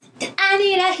I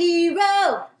need a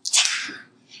hero.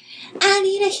 I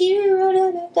need a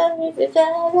hero.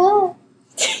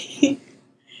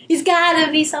 He's gotta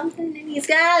be something, and he's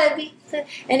gotta be,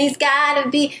 and he's gotta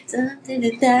be something.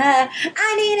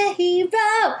 I need a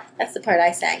hero. That's the part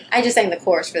I sang. I just sang the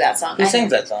chorus for that song. Who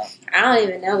sings that song? I don't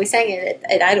even know. We sang it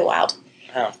at Idlewild.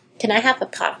 Oh. Can I have a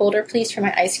pot holder, please, for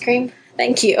my ice cream?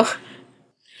 Thank you.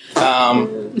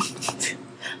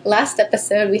 Last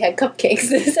episode, we had cupcakes.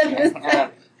 This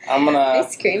episode,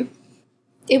 ice cream.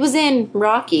 It was in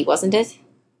Rocky, wasn't it?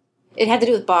 It had to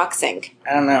do with boxing.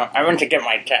 I don't know. I went to get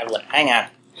my tablet. Hang on.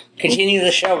 Continue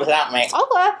the show without me.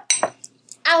 Okay.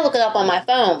 I'll look it up on my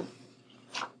phone.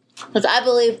 Because I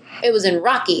believe it was in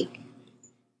Rocky.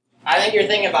 I think you're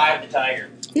thinking of Eye of the Tiger.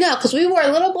 No, because we wore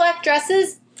little black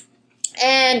dresses,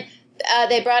 and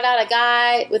they brought out a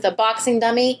guy with a boxing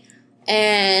dummy,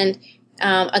 and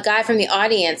a guy from the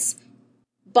audience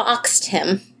boxed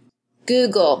him.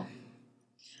 Google.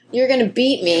 You're going to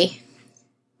beat me.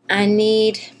 I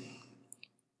need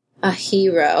a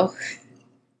hero.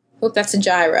 Oop, that's a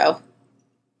gyro.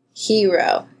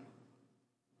 Hero.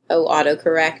 Oh,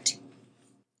 autocorrect.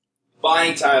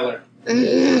 Bonnie Tyler. I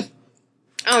don't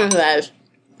know who that is.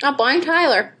 Not Bonnie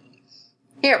Tyler.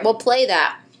 Here, we'll play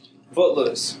that.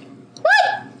 Footloose.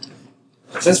 What?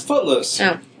 It says Footloose.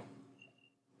 Oh.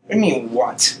 What do you mean,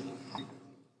 what?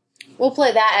 We'll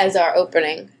play that as our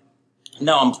opening.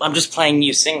 No, I'm just playing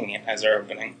you singing it as our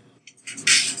opening.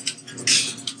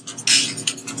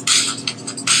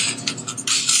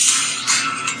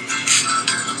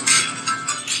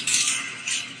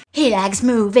 He likes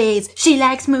movies, she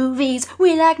likes movies,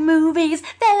 we like movies,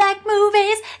 they like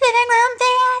movies, living room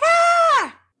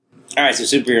theater! Alright, so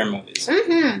superhero movies.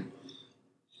 Mm-hmm.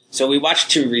 So we watched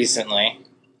 2 recently.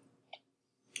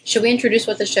 Should we introduce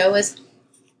what the show is?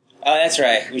 Oh, that's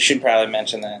right. We should probably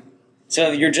mention that.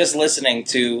 So you're just listening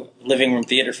to Living Room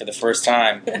Theater for the first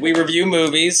time. We review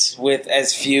movies with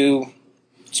as few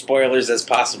spoilers as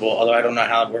possible, although I don't know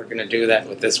how we're going to do that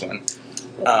with this one.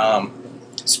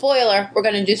 Spoiler. We're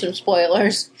going to do some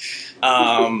spoilers.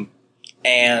 And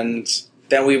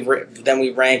then we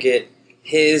rank it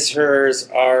his, hers,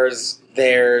 ours,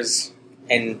 theirs,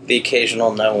 and the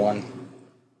occasional no one.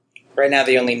 Right now,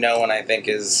 the only no one I think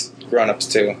is Grown Ups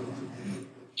 2.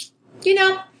 You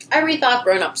know, I rethought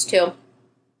Grown Ups too.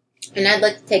 And I'd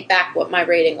like to take back what my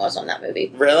rating was on that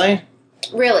movie. Really?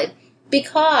 Really.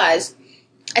 Because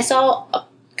I saw a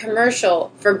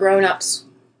commercial for Grown Ups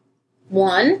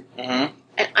 1. Mm-hmm.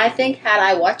 And I think had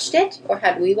I watched it, or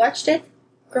had we watched it,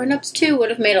 Grown Ups 2 would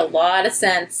have made a lot of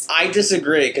sense. I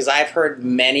disagree, because I've heard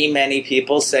many, many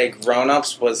people say Grown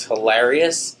Ups was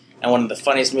hilarious and one of the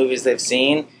funniest movies they've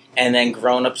seen, and then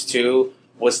Grown Ups 2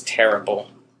 was terrible.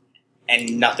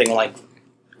 And nothing like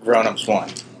Grown Ups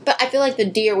 1. But I feel like the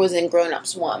deer was in Grown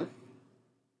Ups 1.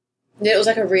 It was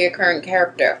like a reoccurring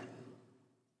character.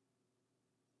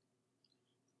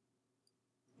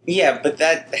 Yeah, but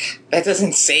that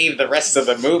doesn't save the rest of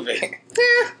the movie.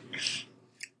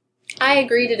 I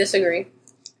agree to disagree.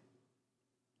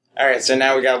 Alright, so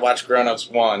now we gotta watch Grown Ups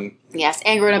 1. Yes,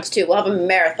 and Grown Ups 2. We'll have a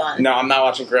marathon. No, I'm not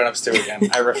watching Grown Ups 2 again.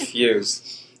 I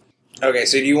refuse. Okay,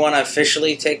 so do you want to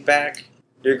officially take back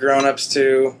your Grown Ups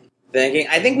 2 thinking?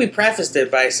 I think we prefaced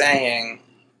it by saying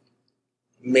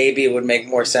maybe it would make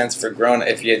more sense for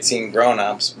if you had seen Grown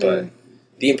Ups, but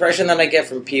the impression that I get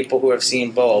from people who have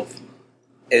seen both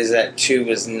is that 2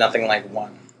 is nothing like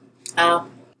 1. Oh.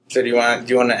 So do you want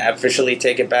to officially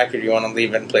take it back, or do you want to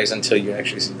leave it in place until you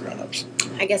actually see Grown Ups?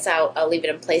 I guess I'll leave it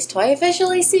in place till I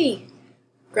officially see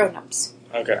Grown Ups.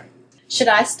 Okay. Should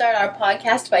I start our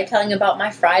podcast by telling about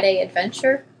my Friday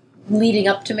adventure leading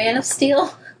up to Man of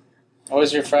Steel? What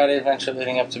was your Friday adventure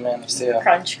leading up to Man of Steel?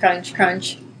 Crunch, crunch,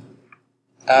 crunch.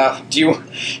 Do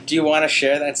you want to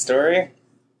share that story?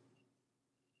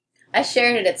 I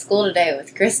shared it at school today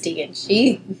with Christy, and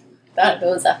she thought it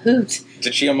was a hoot.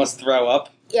 Did she almost throw up?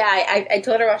 Yeah, I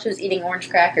told her while she was eating orange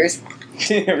crackers.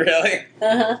 Really?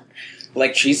 Uh-huh.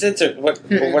 Like Cheez-Its or what?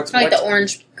 What's like the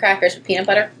orange crackers with peanut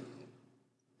butter?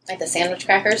 Like the sandwich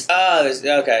crackers? Oh,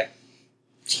 okay.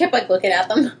 She kept looking at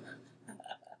them.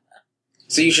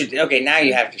 So you should... Okay, now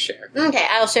you have to share. Okay,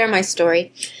 I'll share my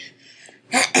story.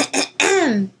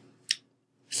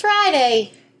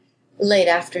 Friday, late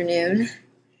afternoon,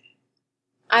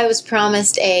 I was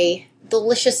promised a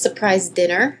delicious surprise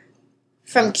dinner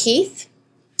from Keith.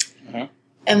 Mm-hmm.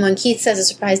 And when Keith says a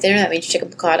surprise dinner, that means chicken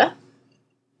piccata.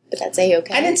 But that's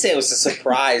A-okay. I didn't say it was a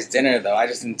surprise dinner, though. I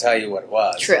just didn't tell you what it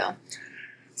was. True.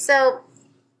 So,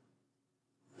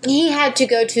 he had to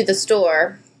go to the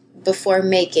store before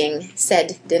making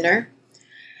said dinner.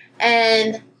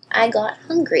 And I got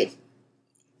hungry.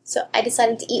 So I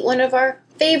decided to eat one of our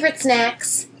favorite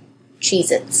snacks,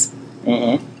 Cheez-Its.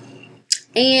 Mm-hmm.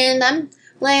 And I'm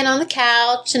laying on the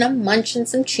couch and I'm munching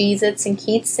some Cheez-Its, and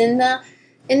Keith's in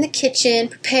the kitchen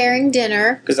preparing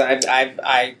dinner. Because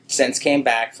I since came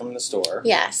back from the store.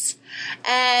 Yes.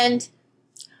 And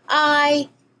I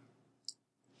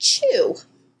chew.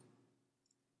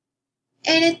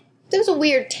 And there was a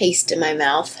weird taste in my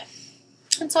mouth.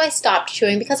 And so I stopped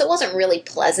chewing because it wasn't really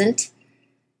pleasant.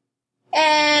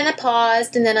 And I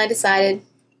paused, and then I decided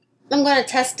I'm going to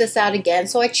test this out again.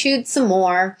 So I chewed some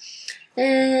more.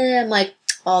 And I'm like,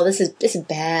 oh, this is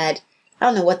bad. I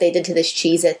don't know what they did to this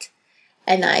Cheez-It.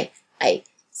 And I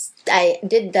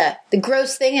did the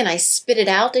gross thing, and I spit it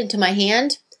out into my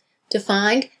hand to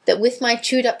find that with my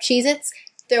chewed up Cheez-Its,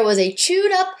 there was a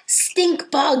chewed up stink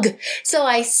bug. So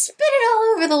I spit it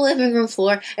all over the living room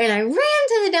floor, and I ran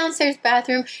to the downstairs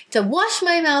bathroom to wash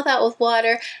my mouth out with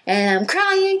water, and I'm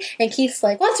crying, and Keith's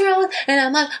like, what's wrong? And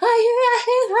I'm like, oh,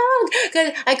 you're wrong.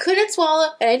 Because I couldn't swallow,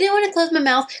 and I didn't want to close my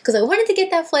mouth because I wanted to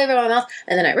get that flavor in my mouth.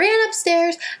 And then I ran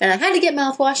upstairs, and I had to get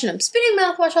mouthwash, and I'm spitting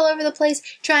mouthwash all over the place,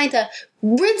 trying to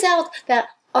rinse out that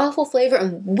awful flavor,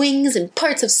 and wings and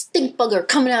parts of stink bug are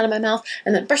coming out of my mouth,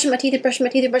 and then brushing my teeth,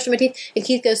 and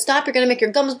Keith goes, stop, you're gonna make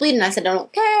your gums bleed, and I said, I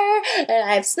don't care, and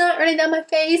I have snot running down my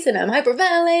face, and I'm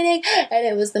hyperventilating, and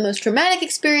it was the most traumatic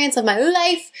experience of my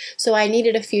life, so I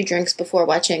needed a few drinks before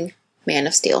watching Man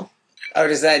of Steel. Oh,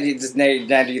 now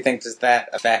do you think, does that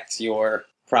affect your,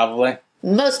 probably?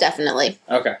 Most definitely.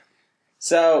 Okay.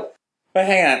 So, but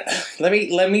hang on,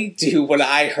 let me do what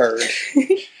I heard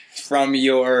from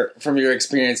your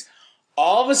experience.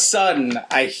 All of a sudden,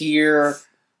 I hear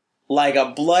like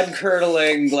a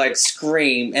blood-curdling like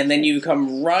scream, and then you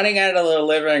come running out of the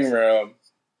living room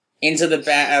into the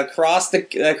across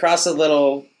the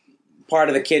little part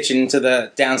of the kitchen into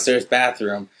the downstairs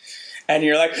bathroom, and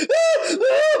you're like, and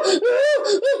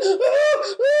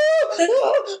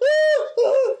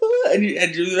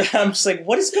I'm just like,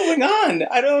 what is going on?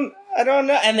 I don't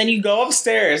know. And then you go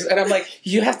upstairs, and I'm like,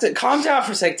 you have to calm down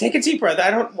for a second. Take a deep breath. I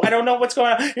don't know what's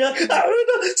going on. You're like, I don't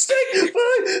know. Stink.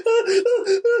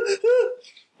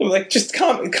 I'm like, just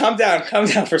calm down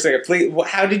for a second, please.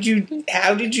 How did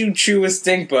you chew a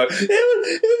stink bug?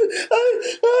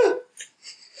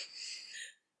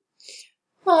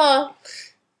 Oh.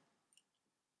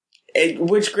 It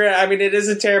is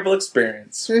a terrible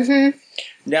experience. Mm-hmm.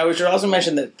 Now, we should also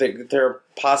mention that there are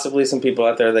possibly some people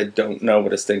out there that don't know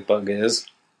what a stink bug is.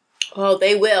 Oh,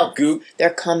 they will. They're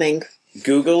coming.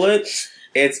 Google it.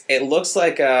 It looks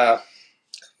like a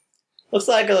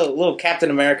little Captain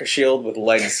America shield with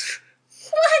legs.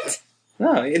 What?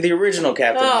 No, the original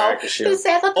Captain America shield.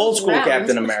 Old school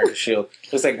Captain America shield.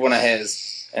 Looks like one of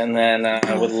his, and then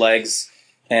with legs.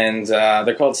 And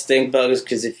they're called stink bugs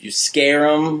because if you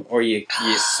scare them or you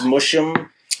smush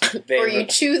them, or you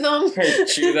chew them,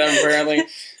 apparently,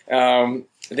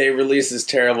 they release this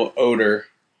terrible odor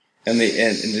and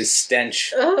the stench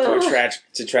to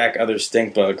attract other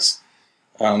stink bugs.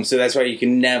 So that's why you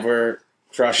can never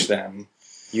crush them.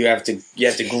 You have to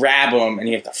grab them and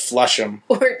you have to flush them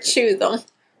or chew them.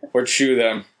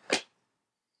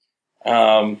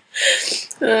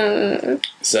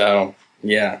 So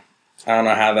yeah. I don't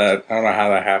know how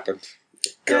that happened.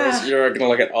 Girls, you're gonna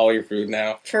look at all your food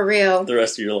now. For real. The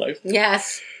rest of your life.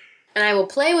 Yes. And I will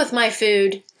play with my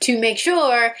food to make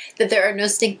sure that there are no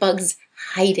stink bugs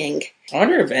hiding. I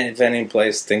wonder if any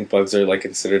place stink bugs are like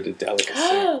considered a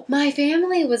delicacy. My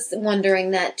family was wondering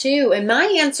that too, and my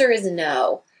answer is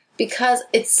no. Because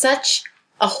it's such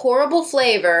a horrible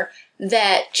flavor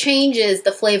that changes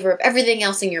the flavor of everything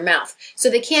else in your mouth.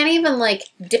 So they can't even like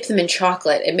dip them in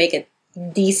chocolate and make it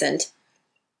decent.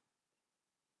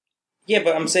 Yeah,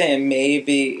 but I'm saying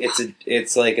maybe it's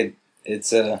an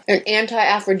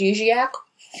anti-aphrodisiac.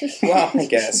 Well, I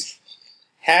guess.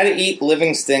 How to eat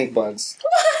living stink bugs.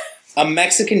 A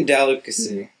Mexican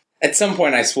delicacy. At some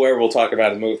point, I swear we'll talk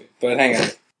about the movie. But hang on.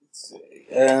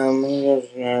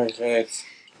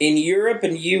 In Europe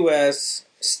and U.S.,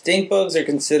 stink bugs are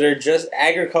considered just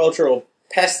agricultural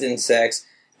pest insects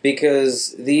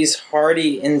because these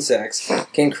hardy insects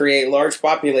can create large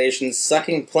populations,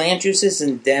 sucking plant juices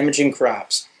and damaging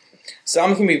crops.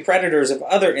 Some can be predators of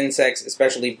other insects,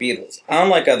 especially beetles.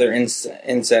 Unlike other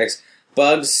insects,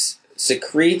 bugs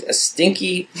secrete a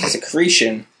stinky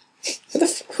secretion.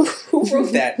 Who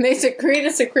wrote that? They secrete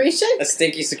a secretion? A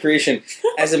stinky secretion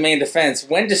as a main defense.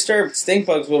 When disturbed, stink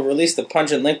bugs will release the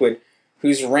pungent liquid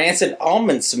whose rancid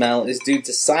almond smell is due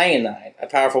to cyanide, a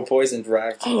powerful poison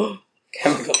derived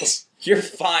chemicals. You're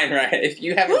fine, right? If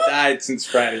you haven't died since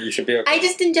Friday, you should be okay. I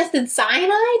just ingested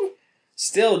cyanide?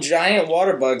 Still, giant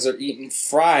water bugs are eaten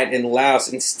fried in Laos,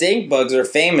 and stink bugs are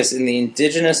famous in the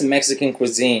indigenous Mexican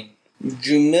cuisine.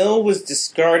 Jumil was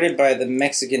discarded by the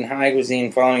Mexican high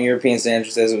cuisine following European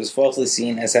standards as it was falsely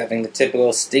seen as having the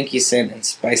typical stinky scent and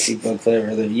spicy bug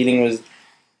flavor. The eating was...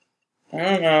 I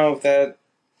don't know if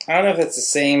that's the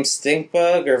same stink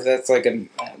bug or if that's like a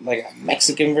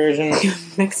Mexican version.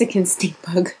 Mexican stink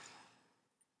bug.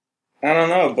 I don't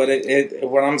know, but it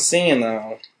what I'm seeing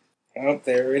though. Oh,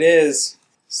 there it is.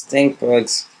 Stink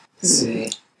bugs. Let's see.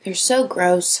 They're so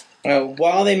gross.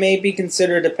 While they may be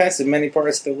considered a pest in many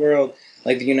parts of the world,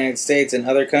 like the United States and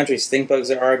other countries, stink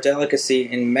bugs are a delicacy.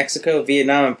 In Mexico,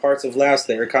 Vietnam, and parts of Laos,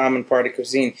 they are a common part of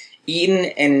cuisine. Eaten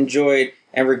and enjoyed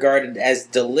and regarded as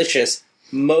delicious,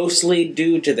 mostly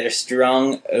due to their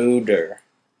strong odor.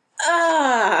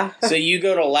 Ah! So you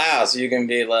go to Laos, you can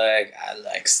be like, I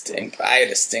had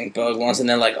a stink bug once, and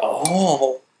they're like,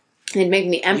 oh... They'd make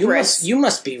me empress. You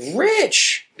must be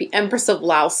rich. Be empress of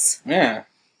Laos. Yeah.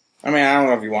 I mean, I don't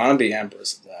know if you want to be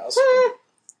empress of Laos. I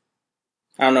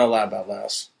don't know a lot about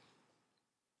Laos.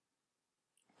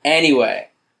 Anyway.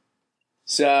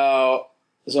 So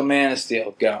Man of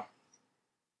Steel, go.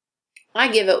 I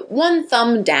give it 1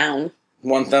 thumb down.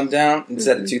 1 thumb down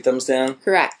instead of 2 thumbs down?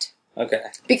 Correct. Okay.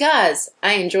 Because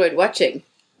I enjoyed watching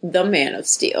The Man of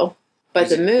Steel. But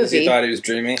the movie... Because you thought he was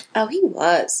dreamy? Oh, he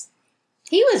was.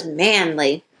 He was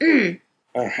manly.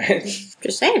 Alright.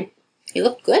 Just saying. He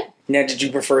looked good. Now, did you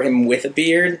prefer him with a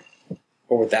beard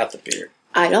or without the beard?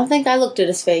 I don't think I looked at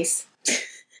his face.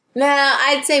 Nah,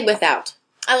 I'd say without.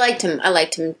 I liked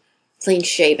him clean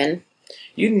shaven.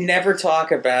 You never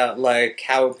talk about, like,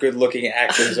 how good-looking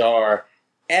actors are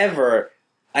ever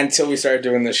until we started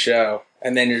doing this show.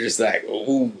 And then you're just like,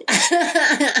 ooh.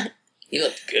 You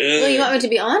look good. Well, you want me to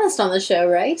be honest on the show,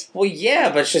 right? Well, yeah,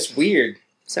 but it's just weird.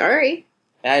 Sorry.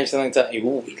 Now you're suddenly telling you,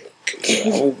 ooh, we look good.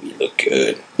 Oh, we look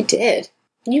good. He did.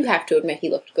 You have to admit he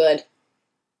looked good.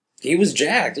 He was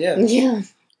jacked, yeah. Yeah.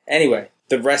 Anyway,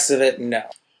 the rest of it, no.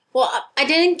 Well, I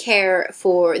didn't care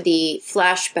for the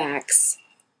flashbacks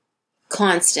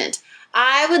constant.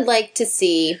 I would like to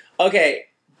see... Okay,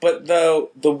 but the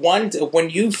one...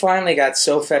 When you finally got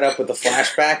so fed up with the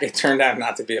flashback, it turned out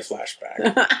not to be a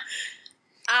flashback.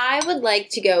 I would like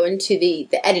to go into the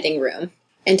editing room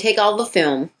and take all the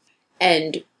film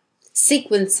and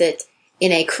sequence it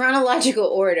in a chronological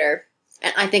order,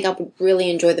 and I think I would really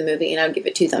enjoy the movie, and I would give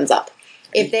it 2 thumbs up.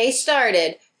 If they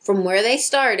started from where they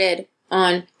started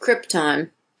on Krypton,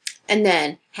 and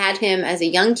then had him as a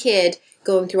young kid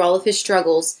going through all of his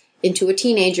struggles into a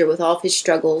teenager with all of his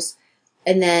struggles,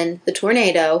 and then the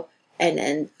tornado, and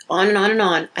then on and on and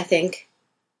on, I think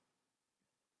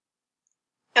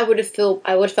I would have felt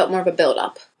more of a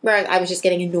build-up, where I was just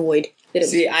getting annoyed.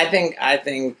 See, I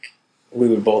think we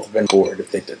would both have been bored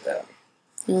if they did that.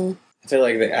 Mm. I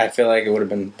feel like it would have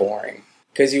been boring.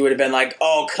 Because you would have been like,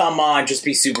 oh, come on, just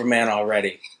be Superman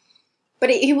already. But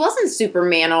he wasn't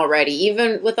Superman already,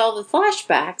 even with all the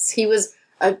flashbacks. He was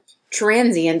a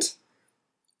transient.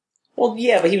 Well,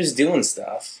 yeah, but he was doing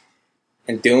stuff.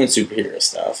 And doing superhero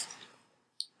stuff.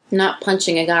 Not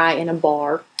punching a guy in a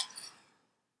bar.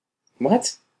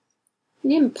 What? He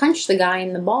didn't punch the guy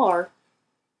in the bar.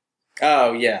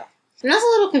 Oh, yeah. And I was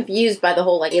a little confused by the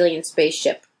whole, alien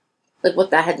spaceship. What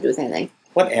that had to do with anything.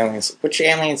 What aliens? Which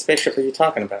alien spaceship are you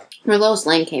talking about? Where Lois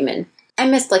Lane came in. I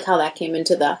missed, how that came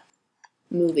into the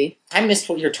movie. I missed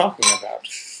what you're talking about.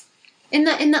 In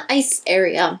the ice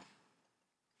area.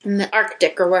 In the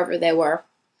Arctic, or wherever they were.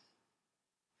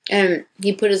 And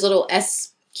he put his little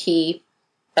S key.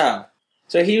 Oh.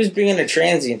 So he was being a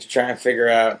transient to try and figure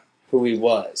out who he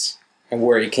was. And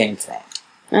where he came from.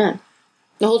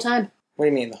 The whole time. What do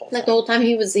you mean the whole time? The whole time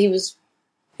he was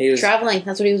traveling.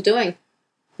 That's what he was doing.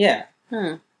 Yeah.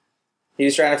 He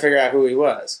was trying to figure out who he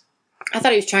was. I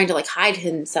thought he was trying to, hide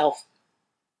himself.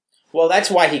 Well,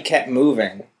 that's why he kept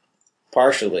moving.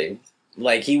 Partially.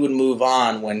 He would move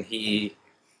on when he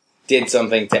did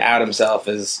something to out himself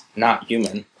as not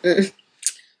human.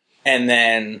 And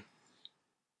then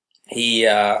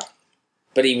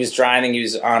but he was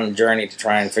on a journey to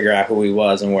try and figure out who he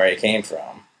was and where he came from.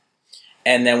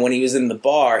 And then when he was in the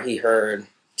bar, he heard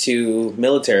 2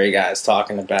 military guys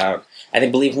talking about, I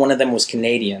believe one of them was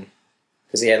Canadian,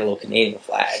 because he had a little Canadian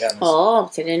flag on his... Oh,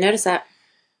 I didn't notice that.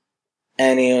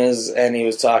 And he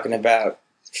was talking about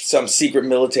some secret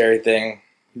military thing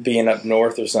being up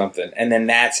north or something. And then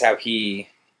that's how he...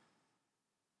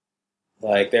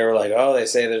 they were like, oh, they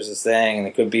say there's this thing, and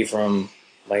it could be from,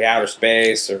 outer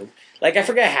space, or... I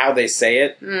forget how they say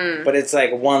it, but it's,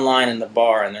 one line in the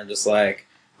bar, and they're just like,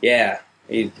 yeah,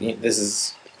 this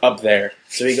is up there.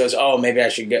 So he goes, oh, maybe I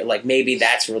should get, maybe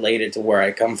that's related to where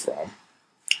I come from.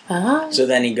 So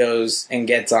then he goes and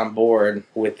gets on board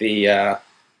with the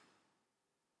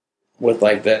with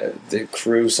like the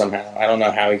crew somehow. I don't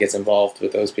know how he gets involved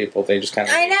with those people. They just kind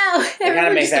of I know. They kind of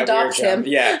Everyone make just that adopts weird him. jump.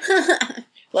 Yeah.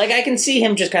 Like I can see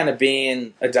him just kind of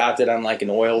being adopted on like an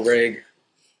oil rig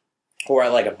or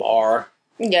at like a bar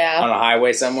Yeah. on a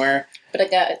highway somewhere. But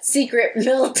like a secret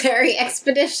military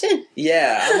expedition.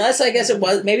 Yeah, unless I guess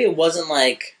maybe it wasn't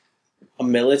like a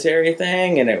military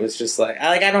thing, and it was just like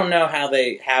I don't know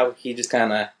how he just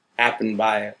kind of happened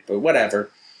by it, but whatever.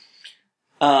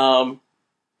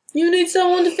 You need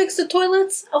someone to fix the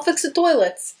toilets? I'll fix the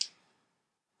toilets.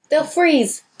 They'll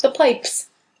freeze the pipes.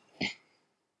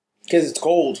 Because it's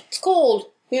cold. It's cold.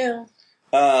 Yeah.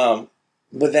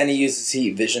 But then he uses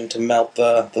heat vision to melt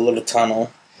the little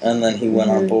tunnel, and then he went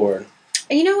on board.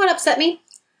 And you know what upset me?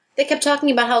 They kept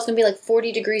talking about how it's going to be like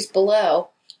 40 degrees below.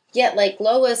 Yet, like,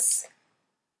 Lois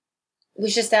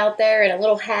was just out there in a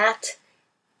little hat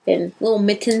and little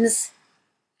mittens.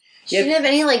 She didn't have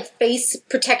any, like, face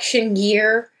protection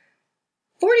gear.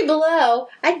 40 below,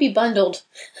 I'd be bundled.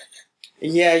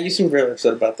 Yeah, you seem really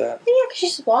upset about that. Yeah, because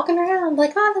she's just walking around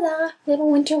like, little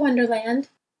winter wonderland.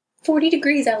 40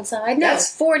 degrees outside. No,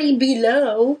 That's- 40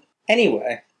 below.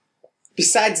 Anyway,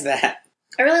 besides that,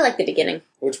 I really like the beginning.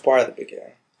 which part of the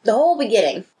beginning? The whole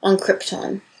beginning on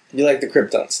Krypton. You like the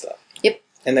Krypton stuff. Yep.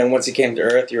 And then once he came to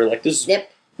Earth, you were like, this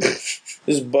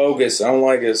is bogus. I don't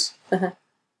like this. Uh-huh.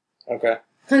 Okay.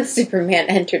 When Superman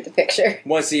entered the picture.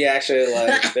 Once he actually,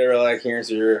 like, they were like, here's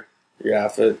your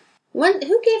outfit.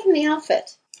 Who gave him the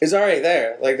outfit? It's already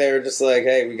there. Like, they were just like,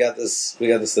 hey, we got this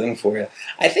thing for you.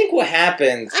 I think what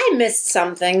happened, I missed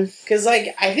something. because,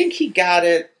 like, I think he got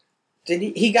it,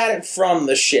 he got it from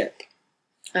the ship.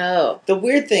 Oh. The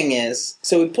weird thing is,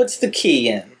 so he puts the key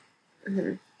in.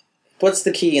 Mm-hmm. Puts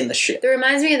the key in the ship. It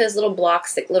reminds me of those little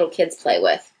blocks that little kids play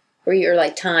with, where you're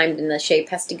like timed and the shape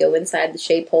has to go inside the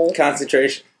shape hole.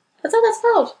 Concentration. That's all that's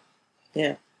called.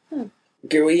 Yeah. Hmm.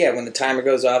 Okay, well, yeah, when the timer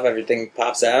goes off, everything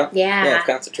pops out. Yeah. Yeah, it's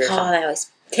concentration. Oh, that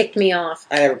always ticked me off.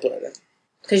 I never played it.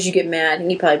 Because you get mad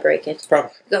and you probably break it.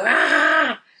 Probably. Go,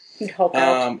 ah! You'd Hulk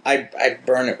out. I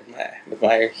burn it with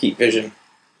my heat vision.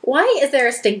 Why is there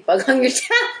a stink bug on your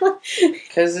tablet?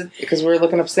 Because we're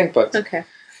looking up stink bugs. Okay.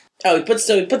 Oh, he puts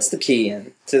the key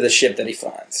in to the ship that he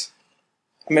finds.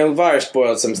 I mean, we've already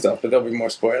spoiled some stuff, but there'll be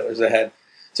more spoilers ahead.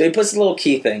 So he puts the little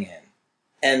key thing in,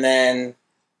 and then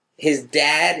his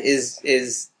dad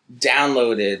is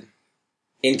downloaded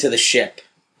into the ship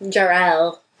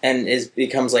Jor-El. and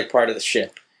becomes like part of the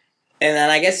ship. And then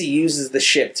I guess he uses the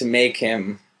ship to make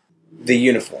him the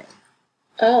uniform.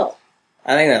 Oh.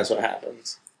 I think that's what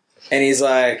happens. And he's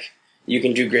like, you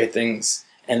can do great things.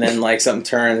 And then like something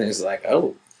turns and he's like,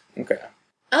 oh, okay.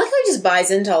 I like how he just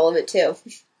buys into all of it too.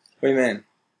 What do you mean?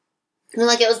 And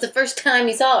like it was the first time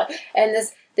he saw it. And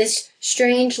this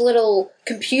strange little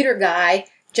computer guy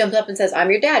jumped up and says,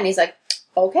 I'm your dad. And he's like,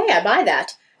 okay, I buy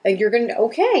that. Like, you're gonna,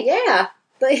 okay, yeah.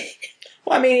 Like,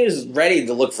 Well, I mean, he was ready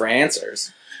to look for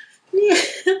answers. yeah.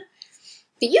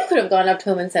 But you could have gone up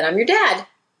to him and said, I'm your dad.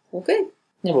 Okay.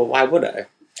 Yeah, but why would I?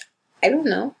 I don't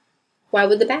know. Why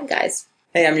would the bad guys?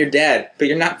 Hey, I'm your dad, but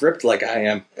you're not ripped like I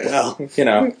am. Well, you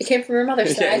know. It came from your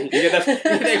mother's Yeah, side. you get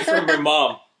that from my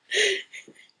mom.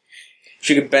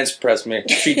 She could bench press me.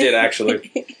 She did,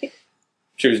 actually.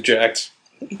 She was jacked.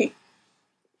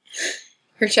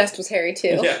 Her chest was hairy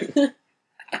too.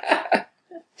 Yeah.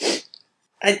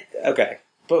 Okay.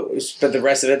 But the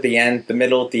rest of it, the end, the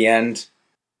middle, the end.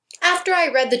 After I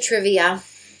read the trivia,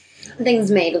 things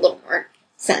made a little more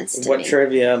sense to What me.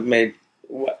 trivia made...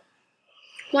 What?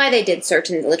 Why they did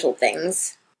certain little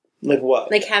things. Like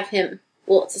what? Like have him...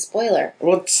 Well, it's a spoiler.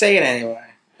 Well, say it anyway.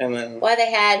 And then... Why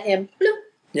they had him... Bloop,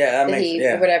 Yeah, that makes...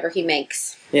 or whatever he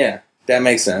makes. Yeah, that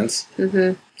makes sense.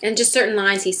 Mm-hmm. And just certain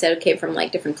lines he said came from,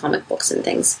 like, different comic books and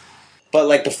things. But,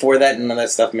 like, before that, none of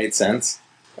that stuff made sense?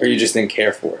 Or you just didn't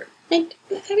care for it? I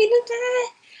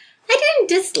didn't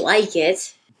dislike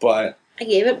it. But... I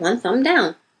gave it one thumb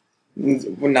down.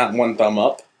 Not one thumb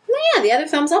up? Well, yeah, the other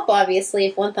thumb's up, obviously,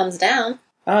 if one thumb's down.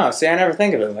 Oh, see, I never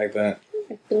think of it like that.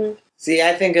 Mm. See,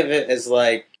 I think of it as,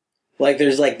 like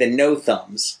there's, like, the no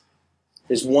thumbs.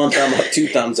 There's one thumb up, two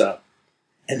thumbs up.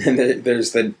 And then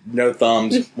there's the no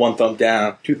thumbs, one thumb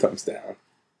down, two thumbs down.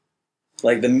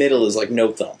 Like, the middle is, like,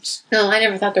 no thumbs. No, I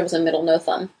never thought there was a middle no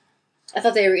thumb. I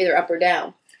thought they were either up or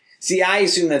down. See, I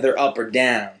assume that they're up or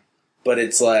down. But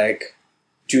it's, like,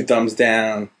 two thumbs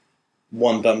down,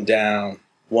 one thumb down,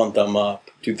 one thumb up,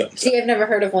 two thumbs See, up. I've never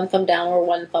heard of one thumb down or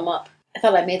one thumb up. I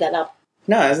thought I made that up.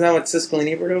 No, isn't that what Siskel and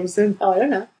Ebert always did? Oh, I don't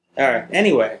know. Alright,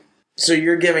 anyway. So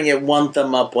you're giving it one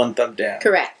thumb up, one thumb down.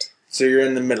 Correct. So you're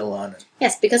in the middle on it.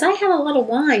 Yes, because I had a lot of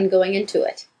wine going into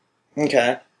it.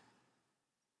 Okay.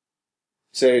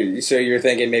 So you're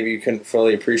thinking maybe you couldn't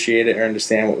fully appreciate it or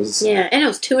understand what was... Yeah, and it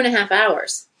was 2.5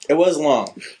 hours. It was long.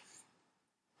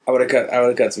 I would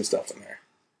have cut some stuff in there.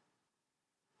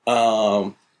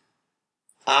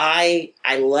 I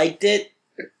liked it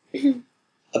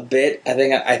a bit.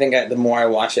 I think the more I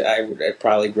watch it, I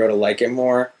probably grow to like it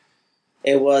more.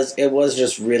 It was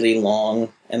just really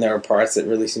long, and there were parts that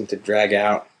really seemed to drag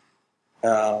out.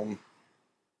 I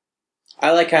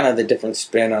like kind of the different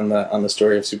spin on the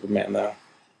story of Superman, though.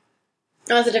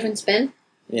 Oh, it's a different spin?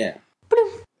 Yeah.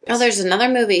 Oh, there's another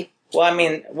movie.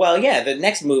 Well, yeah, the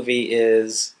next movie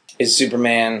is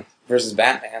Superman versus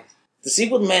Batman. The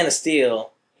sequel to Man of Steel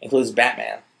includes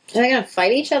Batman. Are they going to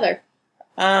fight each other?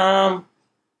 Well,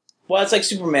 it's like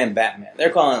Superman Batman. They're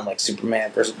calling it like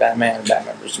Superman versus Batman,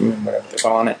 Batman versus Superman, whatever they're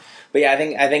calling it. But yeah,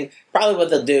 I think probably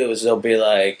what they'll do is they'll be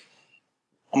like,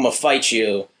 I'm gonna fight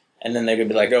you, and then they're gonna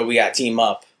be like, oh, we gotta team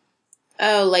up.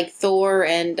 Oh, like Thor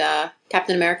and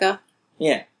Captain America?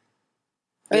 Yeah.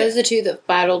 Are those the two that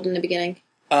battled in the beginning?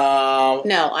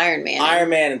 No, Iron Man. Iron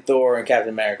Man and Thor and Captain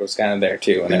America was kind of there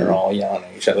too, and they were all yelling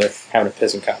at each other, having a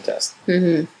pissing contest.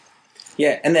 Mm-hmm.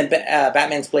 Yeah, and then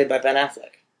Batman's played by Ben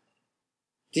Affleck.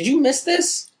 Did you miss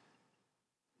this?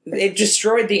 It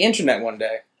destroyed the internet one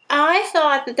day. I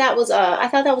thought that was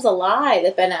a lie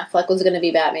that Ben Affleck was going to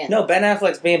be Batman. No, Ben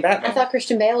Affleck's being Batman. I thought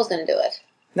Christian Bale was going to do it.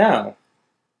 No.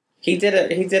 He did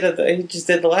it. He just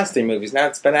did the last 3 movies. Now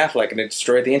it's Ben Affleck, and it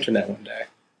destroyed the internet one day.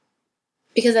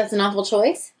 Because that's an awful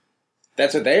choice?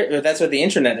 That's what the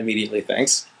internet immediately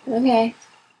thinks. Okay.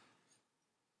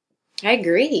 I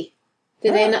agree.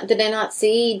 Did they not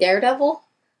see Daredevil?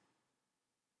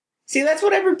 See, that's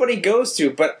what everybody goes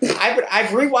to, but I've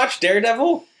rewatched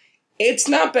Daredevil. It's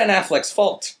not Ben Affleck's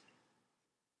fault.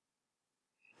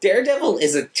 Daredevil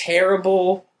is a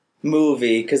terrible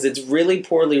movie because it's really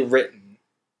poorly written,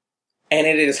 and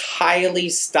it is highly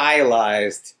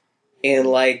stylized in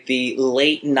like the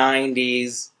late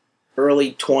 90s,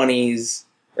 early 20s,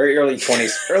 early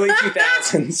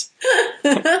 2000s.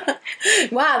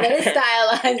 Wow, that is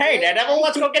stylized. Hey, Daredevil,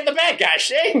 let's go get the bad guy,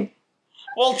 see?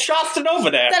 Well, Charleston over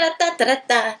there.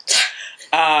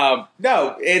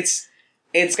 No, it's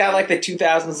got like the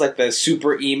 2000s, like the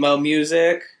super emo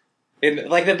music. And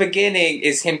like the beginning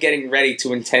is him getting ready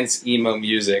to intense emo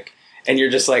music. And you're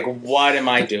just like, what am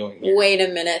I doing here? Wait a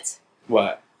minute.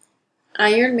 What?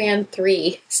 Iron Man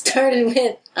 3 started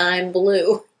with I'm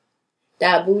blue.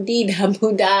 Da boo dee da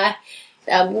boo die.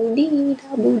 Da boo dee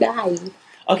da boo die.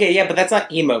 Okay, yeah, but that's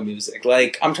not emo music.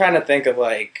 Like, I'm trying to think of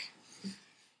like...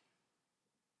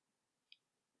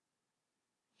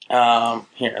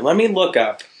 Here, let me look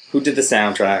up who did the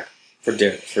soundtrack for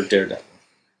Daredevil.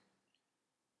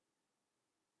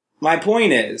 My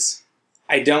point is,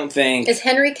 I don't think... Is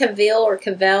Henry Cavill or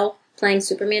Cavill playing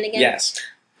Superman again? Yes.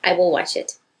 I will watch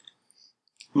it.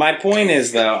 My point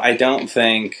is, though, I don't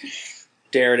think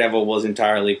Daredevil was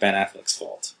entirely Ben Affleck's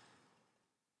fault.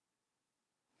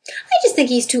 I just think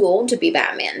he's too old to be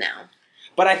Batman now.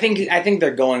 But I think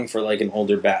they're going for like an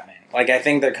older Batman. Like, I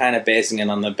think they're kind of basing it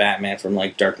on the Batman from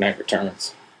like Dark Knight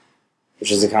Returns,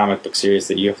 which is a comic book series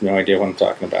that you have no idea what I'm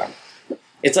talking about.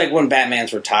 It's like when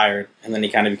Batman's retired and then he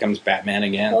kind of becomes Batman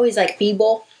again. Oh, he's like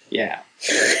feeble? Yeah.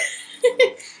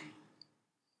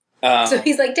 So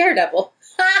he's like Daredevil.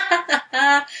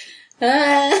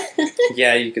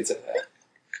 Yeah, you could say that.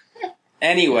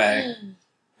 Anyway.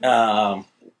 But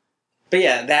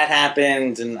yeah, that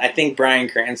happened, and I think Bryan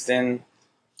Cranston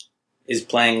is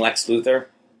playing Lex Luthor.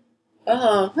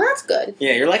 Oh, that's good.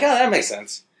 Yeah, you're like, oh, that makes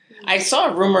sense. I saw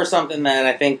a rumor or something that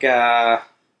I think they're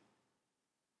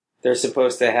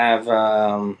supposed to have,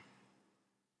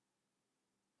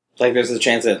 like, there's a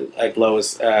chance that, like,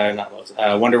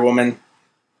 Wonder Woman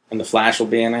and The Flash will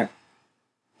be in it.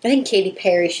 I think Katy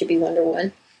Perry should be Wonder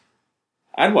Woman.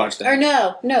 I'd watch that. Or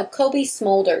no, Kobe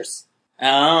Smulders.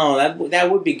 Oh,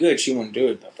 that would be good. She wouldn't do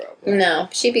it, though, probably. No,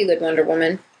 she'd be good Wonder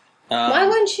Woman. Why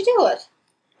wouldn't she do it?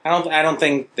 I don't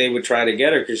think they would try to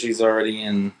get her because she's already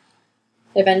in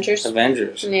Avengers.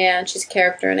 Yeah, and she's a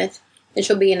character in it. And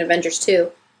she'll be in Avengers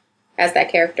 2 as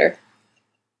that character.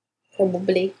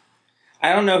 Probably.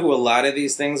 I don't know who a lot of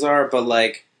these things are, but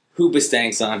like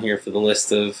Hoobastank's on here for the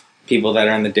list of people that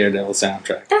are in the Daredevil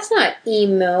soundtrack. That's not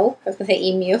emo. I was going to say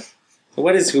emu.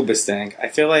 What is Hoobastank? I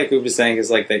feel like Hoobastank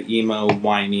is like the emo,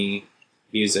 whiny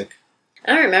music.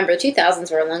 I don't remember.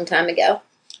 2000s were a long time ago.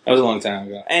 That was a long time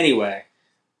ago. Anyway,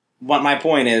 what my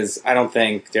point is, I don't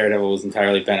think Daredevil was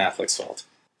entirely Ben Affleck's fault.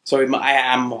 So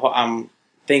I'm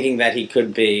thinking that he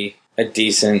could be a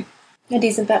decent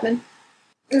Batman.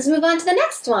 Let's move on to the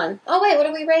next one. Oh wait, what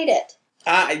do we rate it?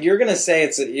 You're gonna say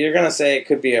it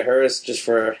could be a hearse just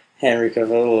for Henry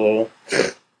Cavill.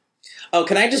 Oh,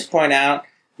 can I just point out,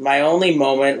 my only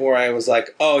moment where I was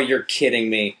like, oh, you're kidding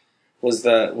me, was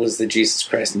the Jesus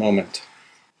Christ moment.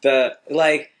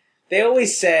 They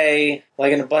always say,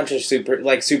 like in a bunch of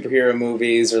superhero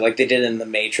movies, or like they did in The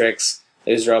Matrix,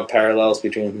 there's draw parallels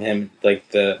between him, like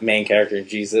the main character of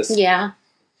Jesus. Yeah.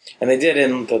 And they did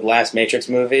in the last Matrix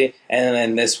movie, and then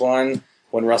in this one,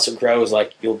 when Russell Crowe was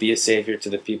like, you'll be a savior to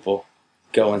the people,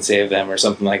 go and save them, or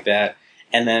something like that.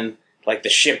 And then, like, the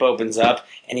ship opens up,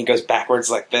 and he goes backwards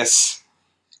like this.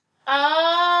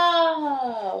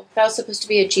 Oh. That was supposed to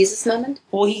be a Jesus moment?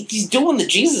 Well, he's doing the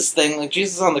Jesus thing, like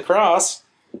Jesus on the cross.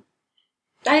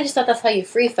 I just thought that's how you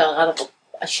free fell out of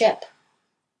a ship.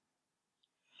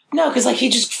 No, because, like, he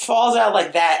just falls out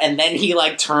like that, and then he,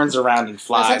 like, turns around and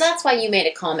flies. Oh, so that's why you made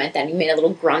a comment then. You made a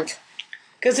little grunt.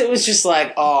 Because it was just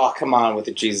like, oh, come on with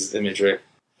the Jesus imagery.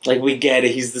 Like, we get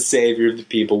it. He's the savior of the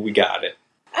people. We got it.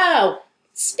 Oh,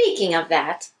 speaking of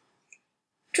that,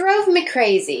 drove me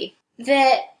crazy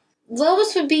that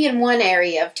Lois would be in one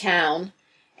area of town,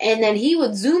 and then he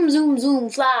would zoom, zoom, zoom,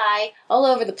 fly all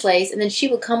over the place, and then she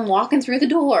would come walking through the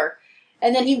door.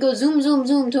 And then he'd go zoom, zoom,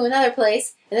 zoom to another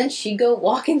place, and then she'd go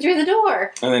walking through the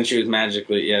door. And then she was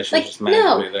magically there.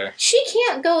 She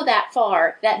can't go that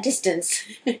far, that distance,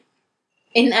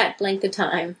 in that length of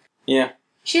time. Yeah.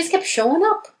 She just kept showing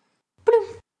up.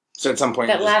 So at some point,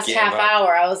 that last half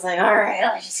hour, I was like, all right,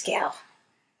 let's just go.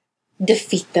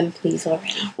 Defeat them, please,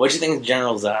 already. What do you think of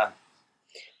General Zod?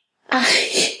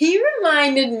 He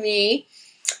reminded me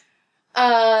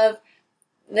of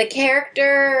the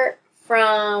character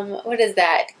from, what is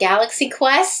that, Galaxy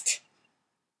Quest?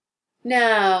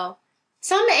 No.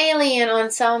 Some alien on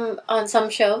some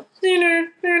show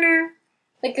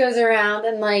that goes around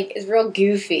and, like, is real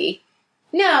goofy.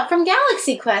 No, from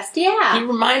Galaxy Quest, yeah. He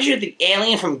reminds you of the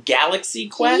alien from Galaxy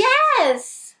Quest?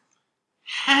 Yes!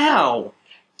 How?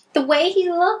 The way he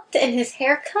looked and his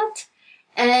haircut,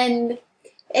 and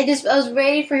I was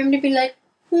ready for him to be like,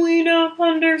 we don't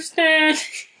understand.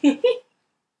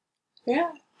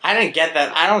 Yeah. I didn't get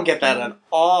that. I don't get that at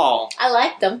all. I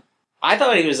liked him. I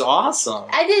thought he was awesome.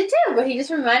 I did too, but he just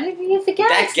reminded me of the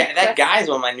Galaxy Quest. That guy's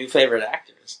one of my new favorite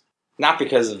actors. Not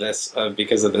because of this,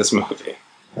 because of this movie.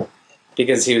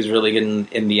 Because he was really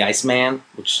good in The Iceman,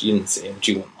 which you didn't see, which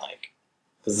you wouldn't like.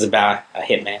 This is about a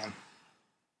hitman.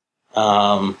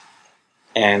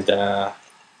 And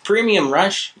Premium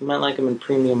Rush. You might like him in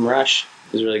Premium Rush.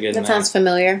 He was really good in that. That sounds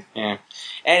familiar. Yeah.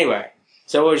 Anyway,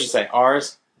 so what would you say?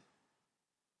 Ours?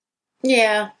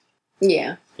 Yeah.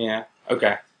 Yeah. Yeah?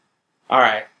 Okay.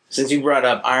 Alright. Since you brought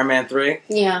up Iron Man 3,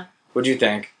 Yeah. what'd you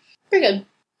think? Pretty good.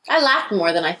 I laughed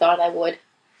more than I thought I would.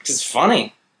 It's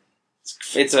funny.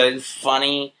 It's a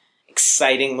funny,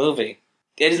 exciting movie.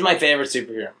 It is my favorite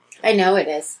superhero movie. I know it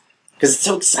is. Because it's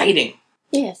so exciting.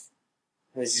 Yes.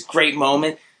 There's this great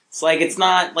moment. It's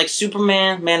not like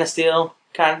Superman, Man of Steel,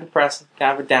 kind of depressing,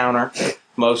 kind of a downer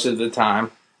most of the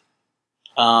time.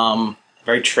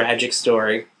 Very tragic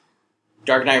story.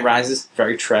 Dark Knight Rises,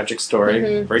 very tragic story.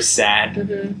 Mm-hmm. Very sad.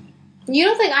 Mm-hmm. You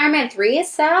don't think Iron Man 3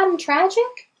 is sad and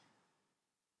tragic?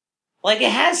 Like,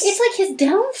 it has... It's like his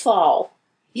downfall.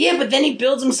 Yeah, but then he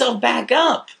builds himself back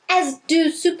up. As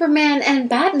do Superman and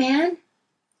Batman.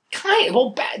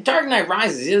 Dark Knight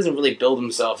Rises, he doesn't really build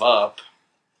himself up.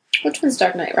 Which one's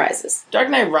Dark Knight Rises? Dark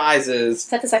Knight Rises... Is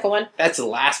that the second one? That's the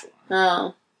last one.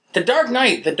 Oh. The Dark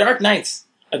Knight's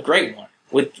a great one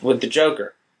with the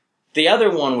Joker. The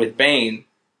other one with Bane,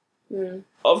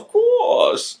 of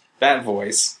course, that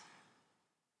voice.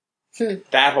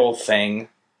 That whole thing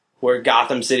where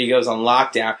Gotham City goes on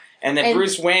lockdown, and then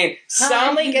Bruce Wayne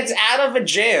suddenly gets out of a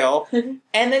jail, and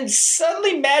then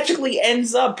suddenly magically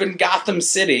ends up in Gotham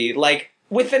City, like,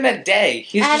 within a day.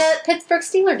 He's at a Pittsburgh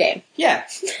Steelers game. Yeah.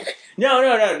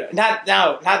 No,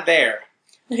 not there.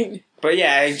 But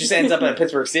yeah, he just ends up at a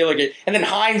Pittsburgh Steelers game, and then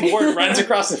Hines Ward runs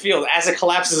across the field as it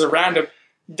collapses around him.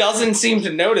 Doesn't seem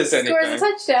to notice anything. Scores a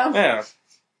touchdown. Yeah.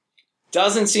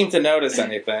 Doesn't seem to notice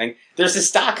anything. There's a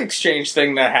stock exchange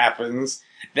thing that happens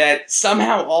that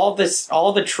somehow all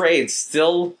the trades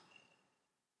still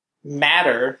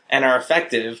matter and are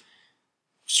effective,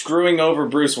 screwing over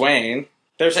Bruce Wayne.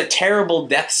 There's a terrible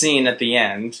death scene at the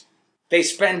end. They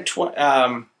spend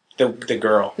the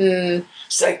girl.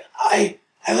 She's like, I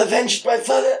have avenged my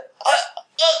father.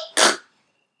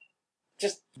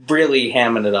 Just really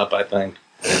hamming it up, I think.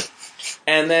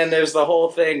 And then there's the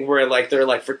whole thing where, like, they're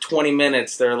like, for 20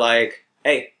 minutes, they're like,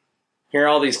 hey, here are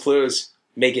all these clues.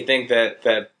 Make you think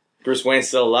that Bruce Wayne's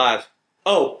still alive.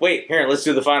 Oh, wait, here, let's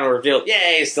do the final reveal.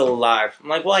 Yay, he's still alive. I'm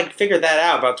like, well, I figured that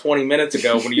out about 20 minutes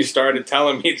ago when you started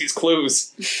telling me these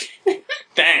clues.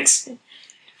 Thanks.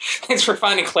 Thanks for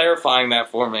clarifying that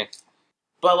for me.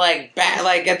 But like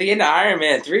at the end of Iron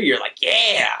Man 3, you're like,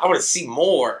 yeah, I want to see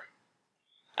more.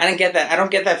 I didn't get that. I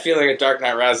don't get that feeling at Dark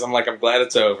Knight Rises. I'm glad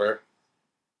it's over.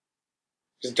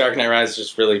 Because Dark Knight Rises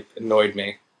just really annoyed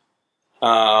me.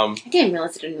 I didn't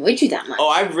realize it annoyed you that much.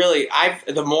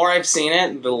 The more I've seen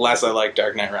it, the less I like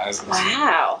Dark Knight Rises.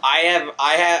 Wow.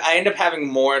 I end up having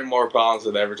more and more problems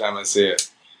with it every time I see it.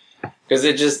 Because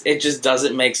it just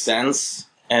doesn't make sense,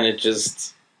 and I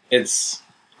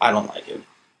don't like it.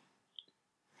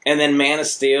 And then Man of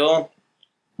Steel,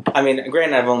 I mean,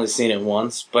 granted I've only seen it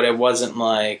once, but it wasn't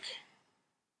like,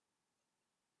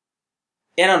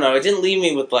 I don't know, it didn't leave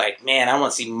me with like, man, I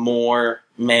want to see more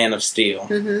Man of Steel.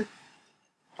 Mm-hmm.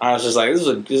 I was just like,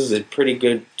 this is a pretty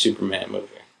good Superman movie.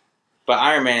 But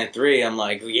Iron Man 3, I'm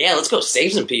like, yeah, let's go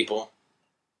save some people.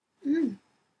 Mm.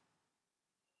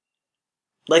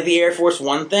 Like the Air Force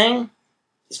One thing,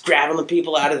 is grabbing the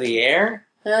people out of the air.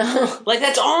 Like,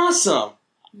 that's awesome.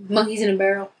 Monkeys in a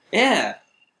barrel. Yeah.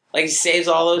 Like, he saves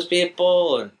all those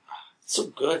people, and it's so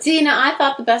good. See, now I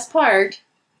thought the best part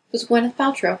was Gwyneth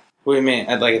Paltrow. What do you mean?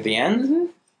 At the end? Mm-hmm.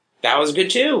 That was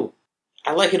good, too.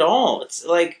 I like it all. It's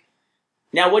like...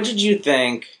 Now, what did you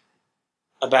think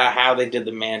about how they did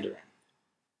the Mandarin?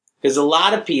 Because a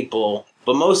lot of people,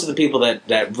 but most of the people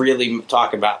that really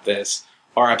talk about this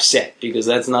are upset, because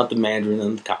that's not the Mandarin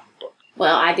in the comic book.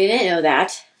 Well, I didn't know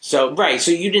that. So, right,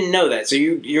 so you didn't know that. So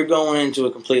you're going into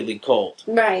it completely cold.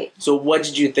 Right. So what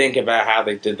did you think about how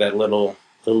they did that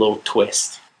the little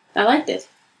twist? I liked it.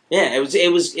 Yeah, it was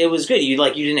good. You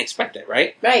didn't expect it,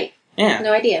 right? Right. Yeah.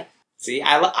 No idea. See,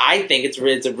 I think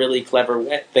it's a really clever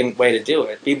way to do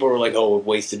it. People were like, "Oh, it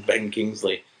wasted Ben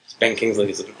Kingsley." Ben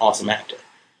Kingsley is an awesome actor,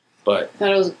 but I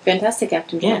thought it was fantastic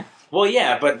acting. Yeah. Well,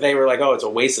 yeah, but they were like, "Oh, it's a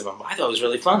waste of him." I thought it was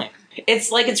really funny.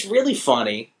 It's really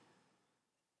funny.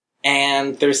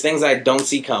 And there's things I don't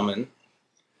see coming.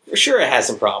 For sure it has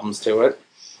some problems to it.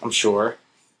 I'm sure.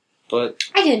 But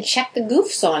I didn't check the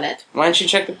goofs on it. Why didn't you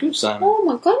check the goofs on it? Oh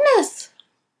my goodness.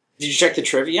 Did you check the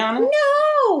trivia on it?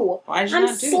 No. Why did you I'm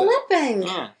not do that? slipping.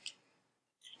 Yeah.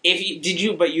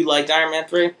 But you liked Iron Man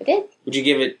 3? I did. Would you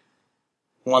give it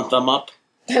one thumb up?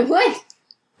 I would.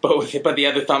 But the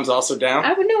other thumb's also down?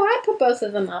 I would know. I put both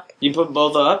of them up. You put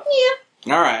both up?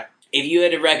 Yeah. Alright. If you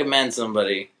had to recommend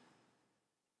somebody,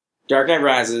 Dark Knight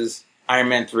Rises, Iron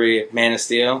Man 3, Man of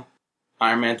Steel,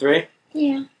 Iron Man 3?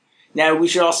 Yeah. Now, we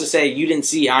should also say you didn't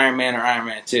see Iron Man or Iron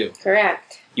Man 2.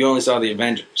 Correct. You only saw the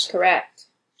Avengers. Correct.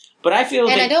 But I feel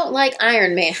I don't like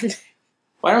Iron Man.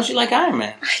 Why don't you like Iron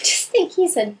Man? I just think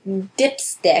he's a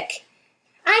dipstick.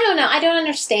 I don't know. I don't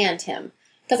understand him.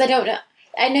 Because I don't know.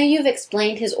 I know you've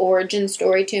explained his origin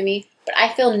story to me, but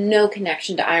I feel no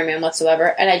connection to Iron Man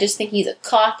whatsoever, and I just think he's a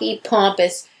cocky,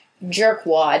 pompous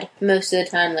jerkwad most of the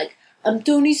time, like, I'm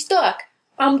Tony Stark.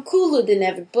 I'm cooler than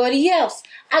everybody else.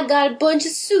 I got a bunch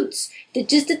of suits that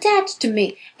just attach to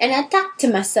me, and I talk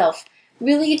to myself.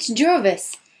 Really, it's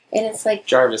Jarvis. And it's like...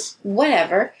 Jarvis.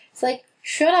 Whatever. It's like,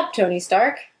 shut up, Tony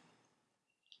Stark.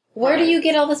 Where do you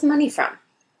get all this money from?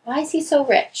 Why is he so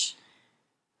rich?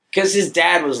 Because his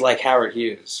dad was like Howard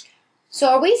Hughes. So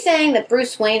are we saying that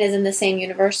Bruce Wayne is in the same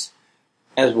universe?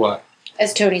 As what?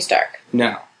 As Tony Stark.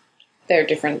 No. They're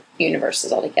different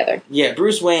universes altogether. Yeah,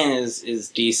 Bruce Wayne is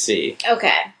DC.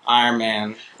 Okay. Iron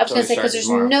Man. I was going to say, because there's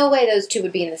no way those two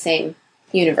would be in the same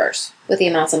universe with the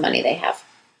amounts of money they have.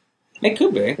 They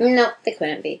could be. No, they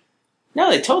couldn't be.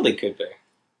 No, they totally could be.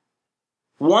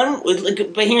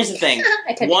 But here's the thing.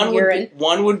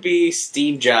 One would be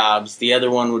Steve Jobs. The other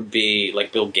one would be,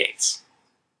 like, Bill Gates.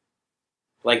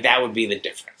 Like, that would be the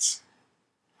difference.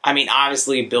 I mean,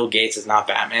 obviously, Bill Gates is not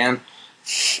Batman.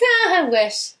 I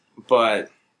wish. But,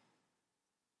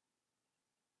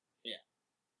 yeah.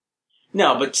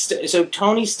 No, but, so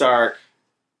Tony Stark,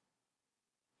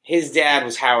 his dad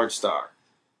was Howard Stark,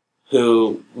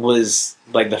 who was,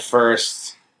 like, the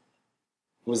first...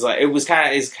 it was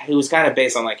kind of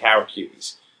based on like Howard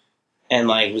Hughes, and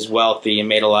like was wealthy and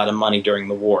made a lot of money during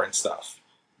the war and stuff,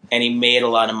 and he made a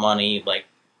lot of money like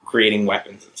creating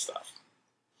weapons and stuff.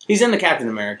 He's in the Captain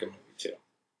America movie too.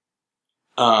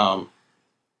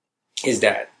 His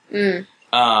dad.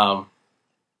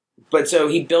 But so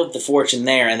he built the fortune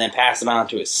there and then passed it on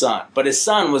to his son. But his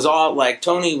son was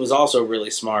Tony was also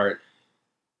really smart,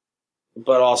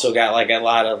 but also got like a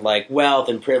lot of like wealth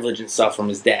and privilege and stuff from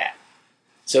his dad.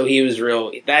 So he was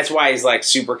that's why he's like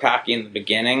super cocky in the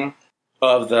beginning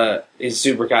of the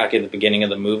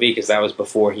movie, because that was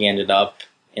before he ended up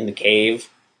in the cave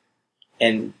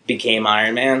and became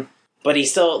Iron Man. But he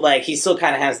still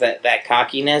kind of has that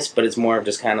cockiness, but it's more of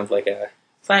just kind of like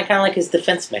it's kind of like his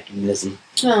defense mechanism.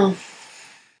 Oh.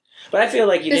 But I feel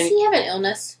like you Does didn't. he have an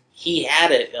illness? He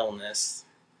had an illness.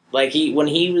 Like when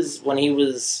he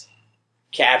was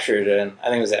captured in, I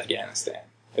think it was Afghanistan.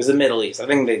 It was the Middle East. I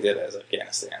think they did it as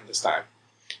Afghanistan this time.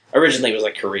 Originally, it was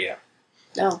like Korea.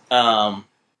 Oh.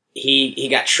 He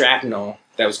got shrapnel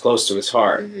that was close to his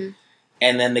heart,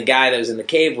 and then the guy that was in the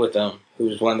cave with him, who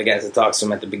was one of the guys that talks to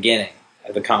him at the beginning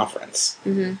of the conference,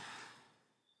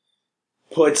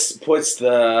 puts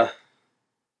an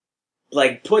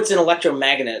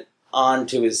electromagnet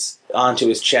onto his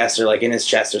chest, or like in his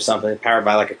chest or something, powered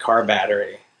by like a car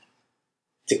battery,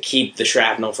 to keep the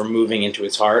shrapnel from moving into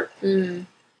his heart. And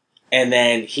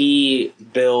then he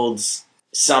builds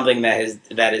something that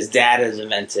his dad has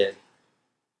invented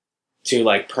to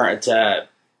to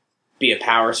be a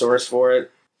power source for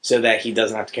it, so that he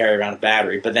doesn't have to carry around a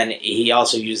battery. But then he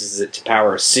also uses it to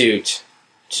power a suit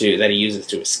that he uses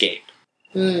to escape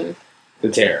the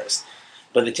terrorists.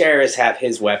 But the terrorists have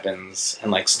his weapons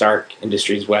and like Stark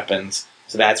Industries weapons,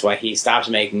 so that's why he stops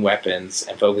making weapons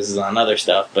and focuses on other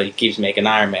stuff. But he keeps making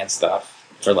Iron Man stuff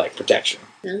for like protection.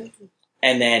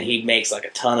 And then he makes like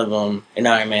a ton of them in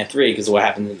Iron Man 3 because of what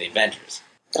happens in the Avengers.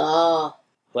 Oh.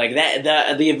 Like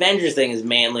that, the Avengers thing is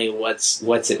mainly what's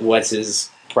his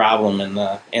problem in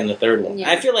the third one. Yeah.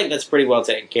 I feel like that's pretty well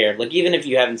taken care of. Like even if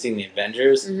you haven't seen the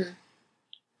Avengers,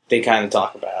 they kind of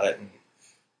talk about it.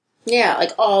 Yeah,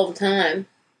 like all the time.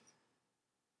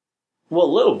 Well,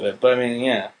 a little bit, but I mean,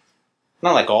 yeah,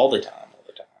 not like all the time,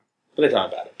 but they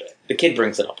talk about it a bit. The kid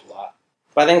brings it up a lot,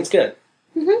 but I think it's good.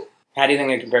 How do you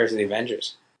think it compares to the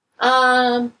Avengers?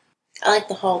 I like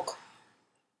the Hulk,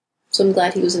 so I'm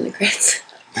glad he was in the credits.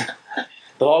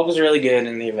 The Hulk was really good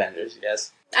in the Avengers,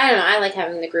 yes. I don't know. I like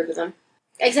having the group with them.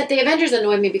 Except the Avengers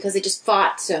annoyed me because they just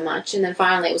fought so much, and then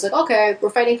finally it was like, okay, we're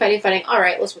fighting. All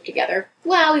right, let's work together.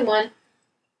 Well, we won.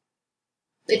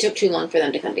 It took too long for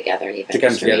them to come together. The Avengers, to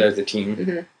come together as a team. I don't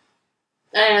know.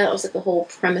 That was like the whole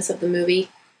premise of the movie.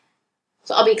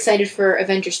 So I'll be excited for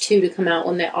Avengers 2 to come out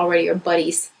when they already are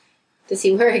buddies, to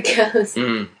see where it goes.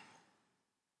 And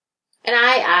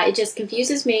it just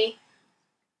confuses me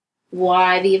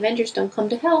why the Avengers don't come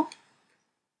to help.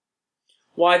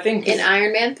 Well, I think in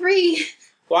Iron Man 3.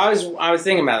 Well, I was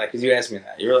thinking about it because you asked me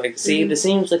that. You were like, see, this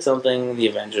seems like something the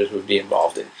Avengers would be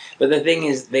involved in. But the thing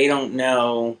is, they don't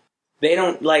know. They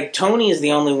don't, like, Tony is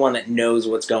the only one that knows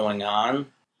what's going on,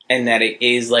 and that it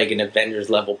is, like, an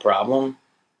Avengers-level problem.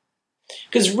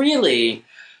 Because really,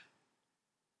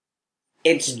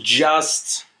 it's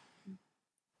just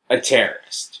a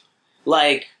terrorist.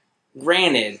 Like,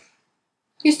 granted...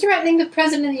 He's threatening the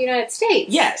President of the United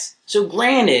States. Yes. So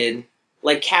granted,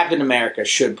 like, Captain America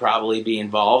should probably be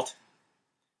involved.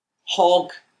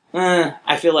 Hulk...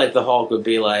 I feel like the Hulk would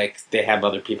be like, they have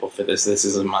other people for this. This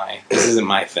isn't my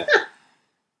thing.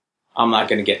 I'm not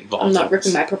going to get involved. I'm not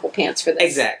ripping my purple pants for this.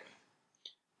 Exactly.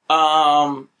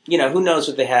 Who knows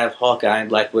what they have Hawkeye and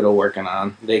Black Widow working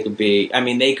on? They could be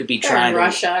trying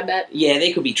Russia, I bet. Yeah,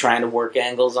 they could be trying to work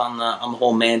angles on the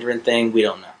whole Mandarin thing. We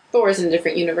don't know. Thor's in a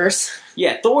different universe.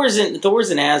 Yeah, Thor's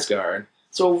in Asgard.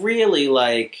 So really,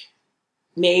 like,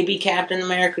 maybe Captain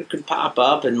America could pop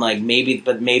up, and like maybe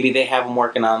they have him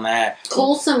working on that.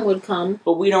 Coulson would come,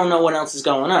 but we don't know what else is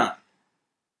going on.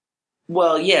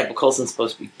 Well, yeah, but Coulson's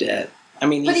supposed to be dead. I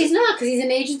mean, but he's not, because he's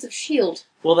in Agents of S.H.I.E.L.D.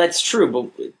 Well, that's true,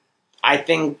 but I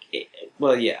think,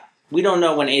 well, yeah, we don't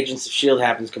know when Agents of S.H.I.E.L.D.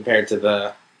 happens compared to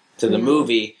the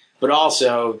movie, but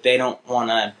also they don't want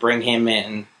to bring him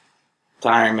in to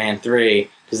Iron Man 3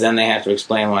 because then they have to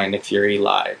explain why Nick Fury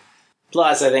lied.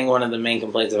 Plus, I think one of the main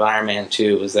complaints of Iron Man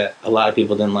 2 was that a lot of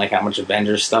people didn't like how much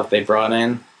Avengers stuff they brought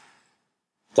in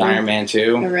to Iron Man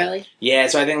 2. Oh, really? Yeah,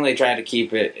 so I think they tried to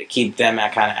keep them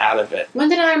kind of out of it. When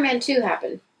did Iron Man 2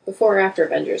 happen? Before or after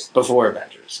Avengers? Before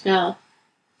Avengers. No.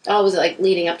 Oh, was it like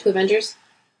leading up to Avengers?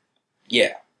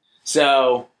 Yeah.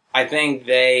 So I think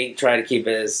they try to keep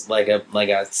it as like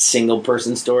a single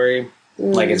person story,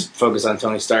 like it's focused on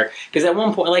Tony Stark. Because at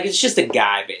one point, like, it's just a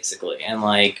guy basically, and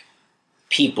like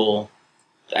people.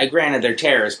 Granted, they're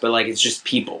terrorists, but like it's just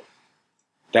people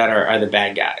that are the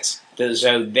bad guys.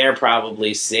 So they're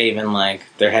probably saving like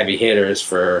their heavy hitters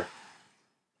for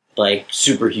like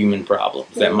superhuman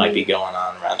problems that might be going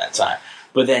on around that time.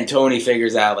 But then Tony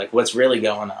figures out like what's really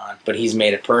going on, but he's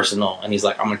made it personal, and he's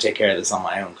like, I'm going to take care of this on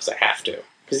my own because I have to.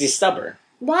 Because he's stubborn.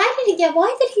 Why did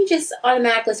he just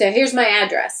automatically say, here's my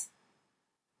address?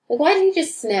 Like, why did he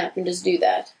just snap and just do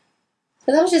that?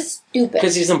 Because that was just stupid.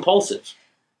 Because he's impulsive.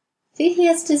 See, he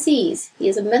has disease. He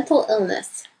has a mental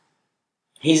illness.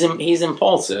 He's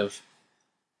impulsive.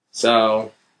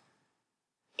 So,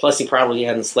 plus he probably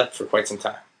hadn't slept for quite some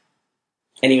time.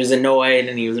 And he was annoyed,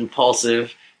 and he was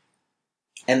impulsive.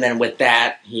 And then with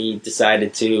that, he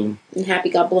decided to... And Happy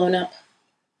got blown up.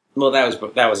 Well, that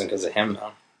wasn't because of him,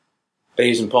 though. But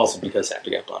he was impulsive because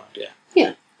Happy got blown up, yeah.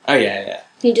 Yeah. Oh, yeah.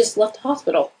 He just left the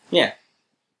hospital. Yeah.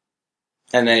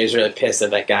 And then he was really pissed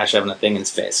at that guy shoving a thing in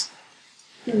his face.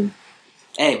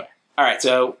 Anyway. Alright,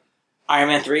 so Iron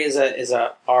Man 3 is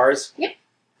a R's? Yep.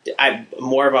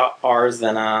 More about R's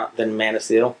than Man of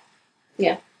Steel?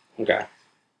 Yeah. Okay.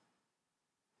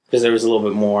 Because there was a little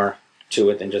bit more to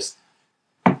it than just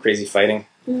crazy fighting?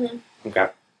 Mm-hmm. Okay.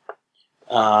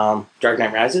 Dark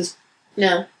Knight Rises?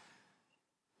 No.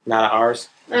 Not R's?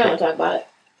 I don't want to talk about it.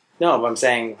 No, but I'm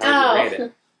saying, how would you rate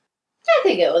it? I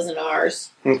think it was an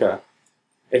R's. Okay.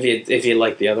 If you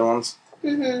like the other ones?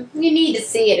 Mm-hmm. You need to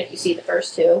see it if you see the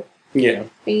first two. Yeah.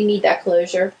 You need that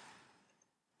closure.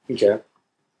 Okay.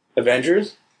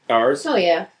 Avengers? R's? Oh,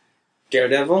 yeah.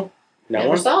 Daredevil? Never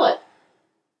one? saw it.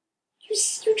 You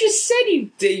just said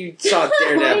you saw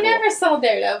Daredevil. I never saw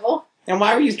Daredevil. And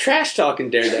why were you trash talking I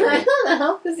Daredevil? don't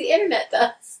know, because the internet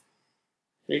does.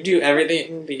 You do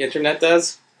everything the internet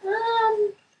does?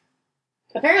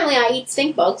 Apparently I eat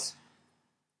stink bugs.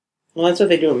 Well, that's what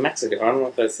they do in Mexico. I don't know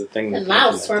if that's the thing. And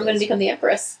mouse, where I'm going to become the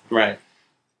Empress. Right.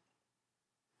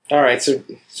 Alright, so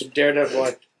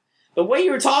Daredevil, the way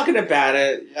you were talking about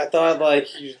it, I thought, like,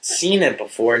 you'd seen it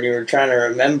before and you were trying to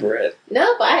remember it.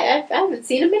 Nope, I haven't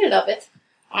seen a minute of it.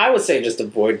 I would say just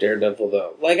avoid Daredevil,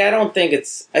 though. Like, I don't think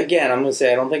it's... Again, I'm going to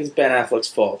say I don't think it's Ben Affleck's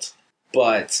fault.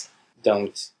 But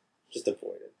don't... Just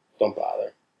avoid it. Don't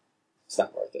bother. It's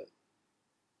not worth it.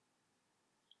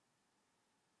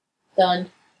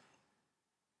 Done.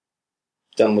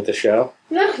 Done with the show?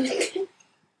 No.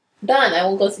 Done. I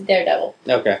won't go see Daredevil.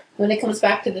 Okay. When it comes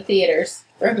back to the theaters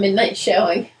for a midnight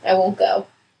showing, I won't go.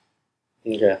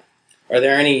 Okay. Are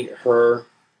there any her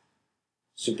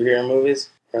superhero movies?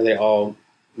 Or are they all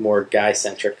more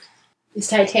guy-centric? Is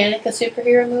Titanic a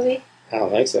superhero movie? I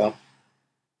don't think so.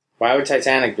 Why would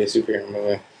Titanic be a superhero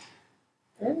movie?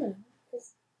 I don't know.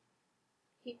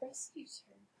 He rescues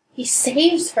her. He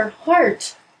saves her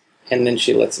heart. And then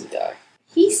she lets him die.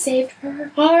 He saved her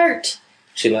heart.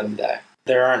 She let him die.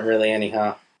 There aren't really any,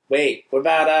 huh? Wait, what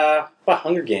about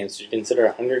Hunger Games? Do you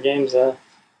consider Hunger Games a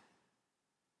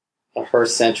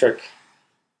her-centric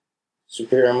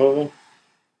superhero movie?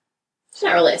 She's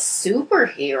not really a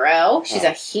superhero. She's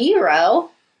a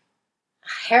hero.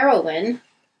 A heroine.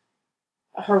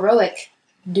 A heroic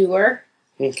doer.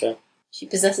 Okay. She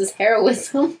possesses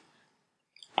heroism.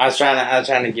 I was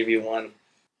trying to give you one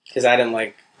because I didn't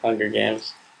like Hunger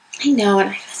Games. I know,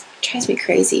 and it drives me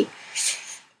crazy.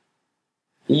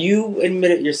 You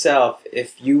admit it yourself.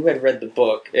 If you had read the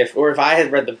book, if I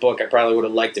had read the book, I probably would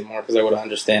have liked it more because I would have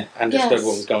understood what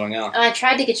was going on. I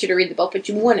tried to get you to read the book, but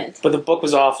you wouldn't. But the book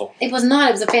was awful. It was not.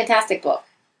 It was a fantastic book.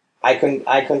 I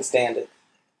couldn't stand it.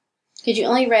 Because you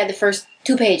only read the first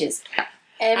 2 pages.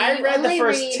 And I read the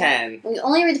first 10. When you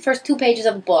only read the first 2 pages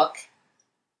of a book,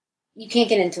 you can't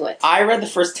get into it. I read the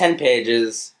first 10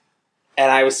 pages,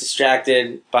 and I was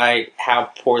distracted by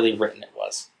how poorly written it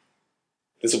was.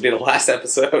 This will be the last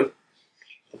episode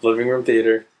of Living Room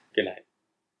Theater. Good night.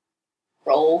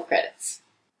 Roll credits.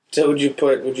 So would you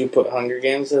put Hunger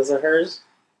Games as a hers?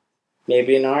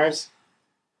 Maybe an ours?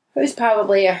 It was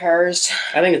probably a hers.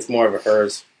 I think it's more of a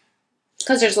hers.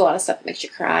 Because there's a lot of stuff that makes you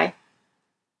cry.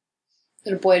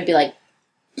 Little boy would be like...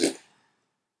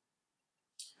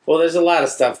 Well, there's a lot of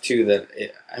stuff, too, that...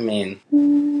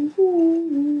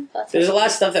 There's a lot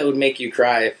of stuff that would make you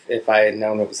cry if I had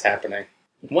known what was happening.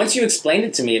 Once you explained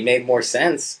it to me, it made more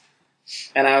sense.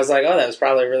 And I was like, oh, that was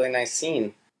probably a really nice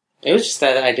scene. It was just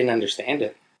that I didn't understand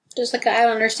it. Just like I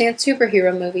don't understand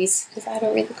superhero movies, because I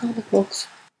don't read the comic books.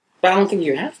 But I don't think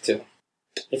you have to.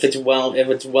 If it's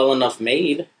well enough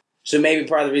made. So maybe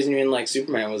part of the reason you didn't like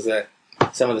Superman was that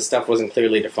some of the stuff wasn't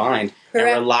clearly defined. Correct.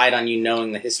 And relied on you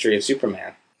knowing the history of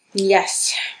Superman.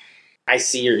 Yes. I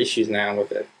see your issues now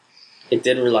with it. It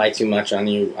did rely too much on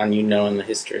you knowing the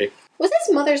history. Was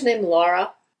his mother's name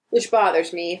Laura? Which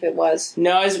bothers me if it was.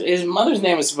 No, his mother's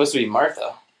name was supposed to be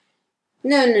Martha.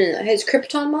 No. His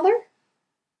Krypton mother?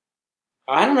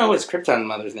 I don't know what his Krypton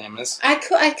mother's name is.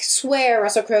 I swear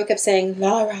Russell Crowe kept saying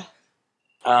Laura.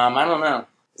 I don't know.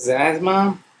 Is that his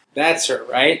mom? That's her,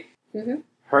 right? Mm-hmm.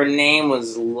 Her name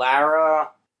was Lara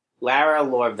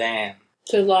Lorvan.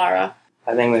 To Laura.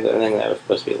 I think that was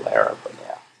supposed to be Lara, but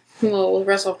yeah. Well, with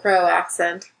Russell Crowe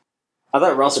accent. I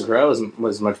thought Russell Crowe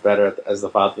was much better as the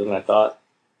father than I thought.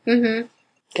 Mm-hmm.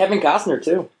 Kevin Costner,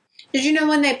 too. Did you know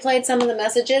when they played some of the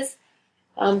messages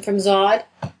from Zod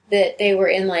that they were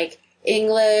in, like,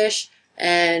 English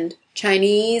and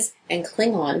Chinese and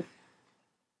Klingon?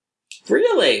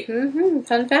 Really? Mm-hmm.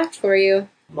 Fun fact for you.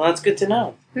 Well, that's good to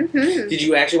know. Mm-hmm. Did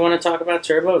you actually want to talk about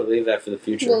Turbo, or leave that for the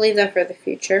future? We'll leave that for the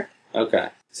future. Okay.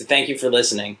 So thank you for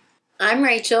listening. I'm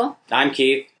Rachel. I'm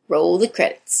Keith. Roll the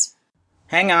credits.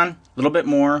 Hang on, a little bit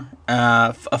more.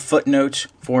 A footnote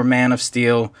for Man of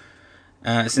Steel.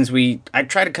 Since I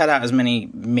try to cut out as many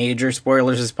major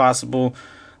spoilers as possible,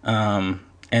 and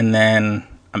then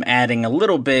I'm adding a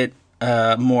little bit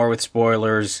more with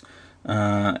spoilers.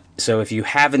 So if you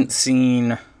haven't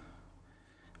seen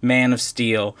Man of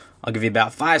Steel, I'll give you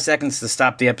about 5 seconds to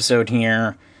stop the episode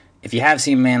here. If you have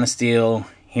seen Man of Steel,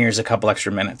 here's a couple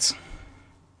extra minutes.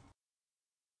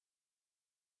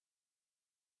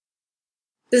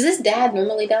 Does his dad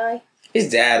normally die? His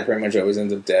dad pretty much always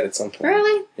ends up dead at some point.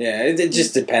 Really? Yeah, it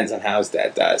just depends on how his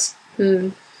dad dies. Hmm.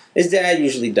 His dad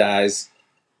usually dies.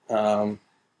 I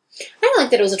don't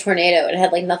like that it was a tornado. It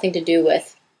had, like, nothing to do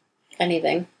with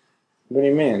anything. What do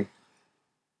you mean?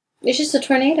 It's just a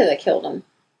tornado that killed him.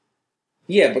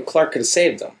 Yeah, but Clark could have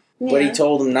saved him. Yeah. But he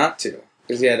told him not to,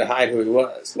 because he had to hide who he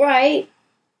was. Right.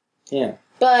 Yeah.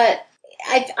 But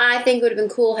I think it would have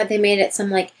been cool had they made it some,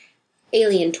 like,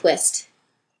 alien twist.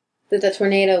 That the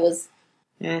tornado was...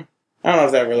 I don't know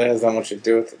if that really has that much to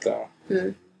do with it, though.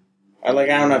 I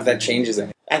don't know if that changes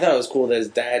anything. I thought it was cool that his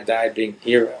dad died being a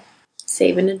hero.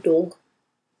 Saving a dog.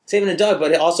 Saving a dog,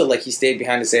 but also, like, he stayed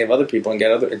behind to save other people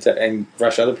and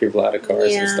rush other people out of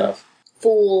cars and stuff.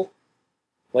 Fool.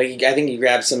 Like, I think he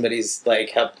grabbed somebody's,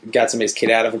 like, got somebody's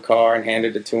kid out of a car and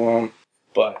handed it to him.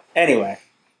 But, anyway.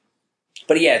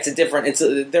 But, yeah,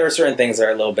 there are certain things that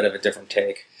are a little bit of a different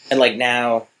take. And, like,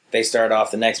 now, they start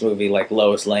off the next movie like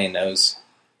Lois Lane knows.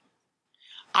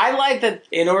 I like that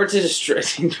in order to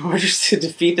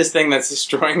defeat this thing that's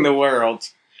destroying the world,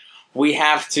 we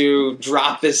have to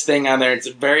drop this thing on there. It's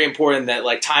very important that,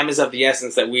 like, time is of the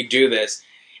essence that we do this.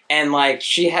 And, like,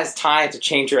 she has time to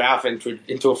change her outfit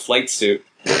into a flight suit.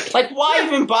 Like, why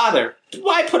even bother?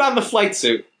 Why put on the flight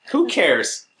suit? Who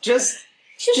cares? She was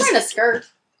wearing a skirt.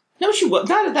 No, she was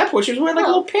not at that point. She was wearing, like, a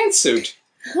little pantsuit.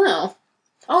 Oh.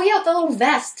 Oh, yeah, with the little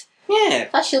vest. Yeah. I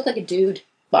thought she looked like a dude.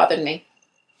 Bothered me.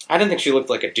 I didn't think she looked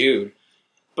like a dude.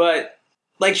 But,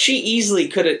 like, she easily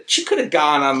could have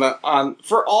gone on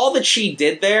for all that she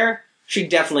did there, she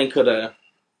definitely could have.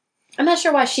 I'm not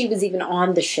sure why she was even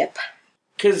on the ship.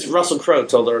 Because Russell Crowe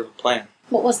told her the plan.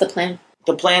 What was the plan?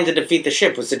 The plan to defeat the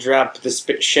ship was to drop the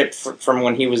ship from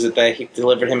when he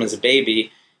delivered him as a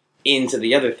baby into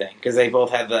the other thing. Because they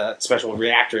both had the special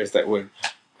reactors that would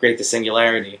create the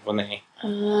singularity when they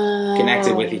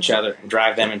connected with each other and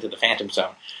drive them into the Phantom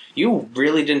Zone. You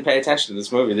really didn't pay attention to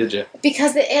this movie, did you?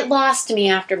 Because it lost me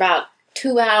after about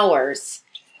 2 hours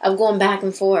of going back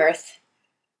and forth.